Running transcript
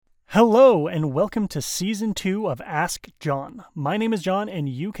Hello, and welcome to Season 2 of Ask John. My name is John, and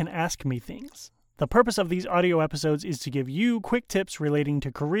you can ask me things. The purpose of these audio episodes is to give you quick tips relating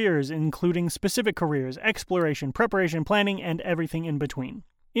to careers, including specific careers, exploration, preparation, planning, and everything in between.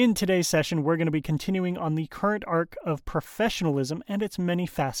 In today's session, we're going to be continuing on the current arc of professionalism and its many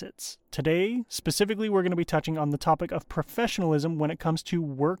facets. Today, specifically, we're going to be touching on the topic of professionalism when it comes to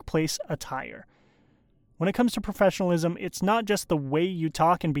workplace attire. When it comes to professionalism, it's not just the way you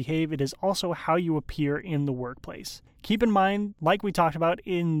talk and behave, it is also how you appear in the workplace. Keep in mind, like we talked about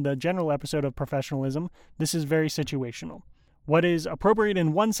in the general episode of professionalism, this is very situational. What is appropriate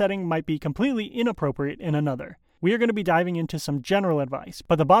in one setting might be completely inappropriate in another. We are going to be diving into some general advice,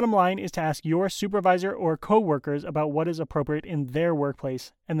 but the bottom line is to ask your supervisor or coworkers about what is appropriate in their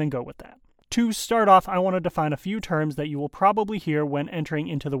workplace and then go with that. To start off, I want to define a few terms that you will probably hear when entering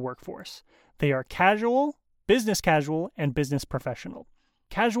into the workforce. They are casual, business casual, and business professional.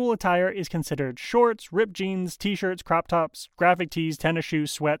 Casual attire is considered shorts, ripped jeans, t-shirts, crop tops, graphic tees, tennis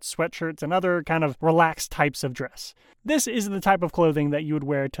shoes, sweats, sweatshirts, and other kind of relaxed types of dress. This is the type of clothing that you would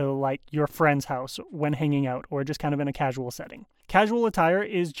wear to like your friend's house when hanging out or just kind of in a casual setting. Casual attire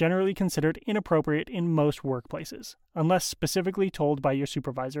is generally considered inappropriate in most workplaces, unless specifically told by your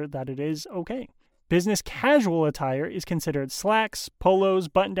supervisor that it is okay. Business casual attire is considered slacks, polos,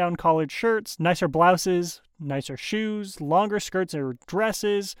 button-down collared shirts, nicer blouses, nicer shoes, longer skirts or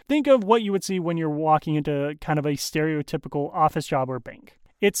dresses. Think of what you would see when you're walking into kind of a stereotypical office job or bank.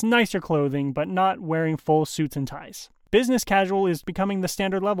 It's nicer clothing, but not wearing full suits and ties. Business casual is becoming the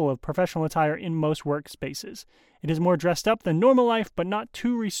standard level of professional attire in most workspaces. It is more dressed up than normal life, but not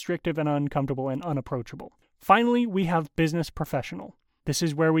too restrictive and uncomfortable and unapproachable. Finally, we have business professional. This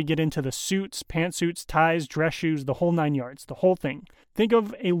is where we get into the suits, pantsuits, ties, dress shoes, the whole 9 yards, the whole thing. Think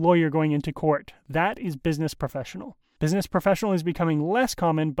of a lawyer going into court. That is business professional. Business professional is becoming less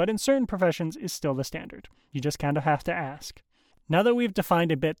common, but in certain professions is still the standard. You just kind of have to ask. Now that we've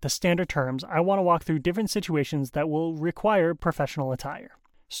defined a bit the standard terms, I want to walk through different situations that will require professional attire.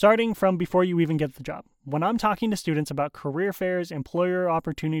 Starting from before you even get the job. When I'm talking to students about career fairs, employer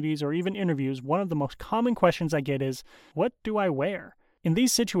opportunities, or even interviews, one of the most common questions I get is, what do I wear? In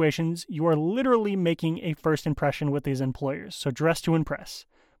these situations, you are literally making a first impression with these employers, so dress to impress.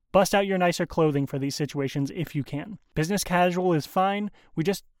 Bust out your nicer clothing for these situations if you can. Business casual is fine, we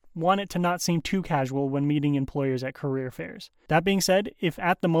just want it to not seem too casual when meeting employers at career fairs. That being said, if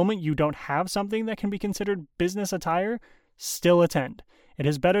at the moment you don't have something that can be considered business attire, still attend. It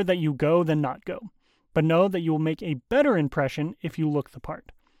is better that you go than not go. But know that you will make a better impression if you look the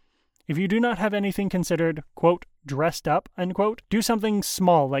part. If you do not have anything considered, quote, dressed up, unquote, do something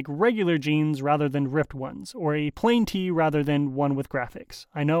small like regular jeans rather than ripped ones, or a plain tee rather than one with graphics.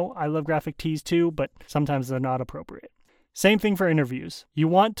 I know, I love graphic tees too, but sometimes they're not appropriate. Same thing for interviews. You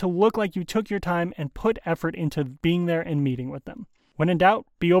want to look like you took your time and put effort into being there and meeting with them. When in doubt,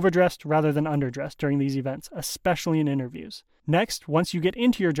 be overdressed rather than underdressed during these events, especially in interviews. Next, once you get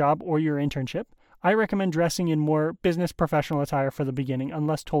into your job or your internship, I recommend dressing in more business professional attire for the beginning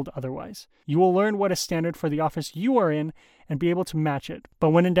unless told otherwise. You will learn what is standard for the office you are in and be able to match it.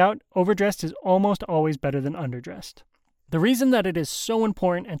 But when in doubt, overdressed is almost always better than underdressed. The reason that it is so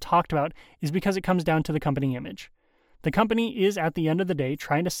important and talked about is because it comes down to the company image. The company is, at the end of the day,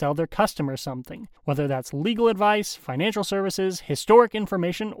 trying to sell their customers something, whether that's legal advice, financial services, historic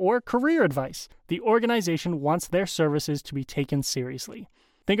information, or career advice. The organization wants their services to be taken seriously.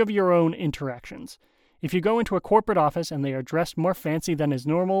 Think of your own interactions. If you go into a corporate office and they are dressed more fancy than is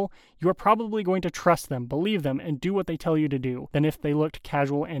normal, you are probably going to trust them, believe them, and do what they tell you to do than if they looked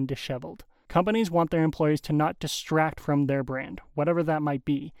casual and disheveled. Companies want their employees to not distract from their brand, whatever that might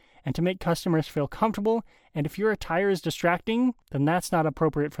be, and to make customers feel comfortable, and if your attire is distracting, then that's not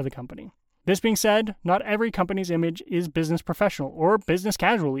appropriate for the company. This being said, not every company's image is business professional or business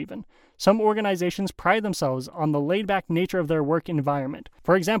casual even. Some organizations pride themselves on the laid-back nature of their work environment.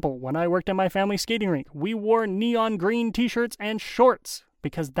 For example, when I worked at my family skating rink, we wore neon green t-shirts and shorts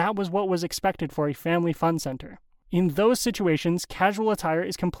because that was what was expected for a family fun center. In those situations, casual attire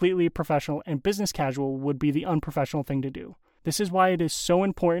is completely professional and business casual would be the unprofessional thing to do. This is why it is so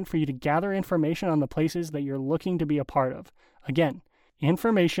important for you to gather information on the places that you're looking to be a part of. Again,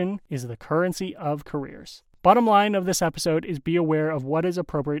 information is the currency of careers. Bottom line of this episode is be aware of what is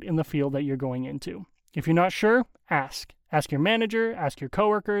appropriate in the field that you're going into. If you're not sure, ask. Ask your manager, ask your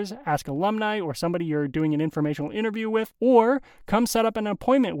coworkers, ask alumni or somebody you're doing an informational interview with, or come set up an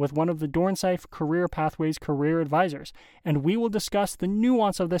appointment with one of the Dornsife Career Pathways career advisors, and we will discuss the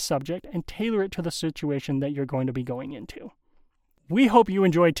nuance of this subject and tailor it to the situation that you're going to be going into. We hope you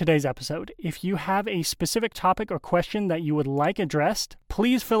enjoyed today's episode. If you have a specific topic or question that you would like addressed,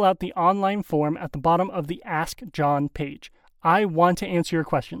 please fill out the online form at the bottom of the Ask John page. I want to answer your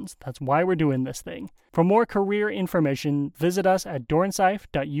questions. That's why we're doing this thing. For more career information, visit us at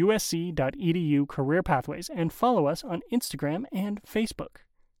dornsife.usc.edu career pathways and follow us on Instagram and Facebook.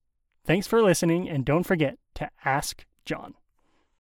 Thanks for listening, and don't forget to ask John.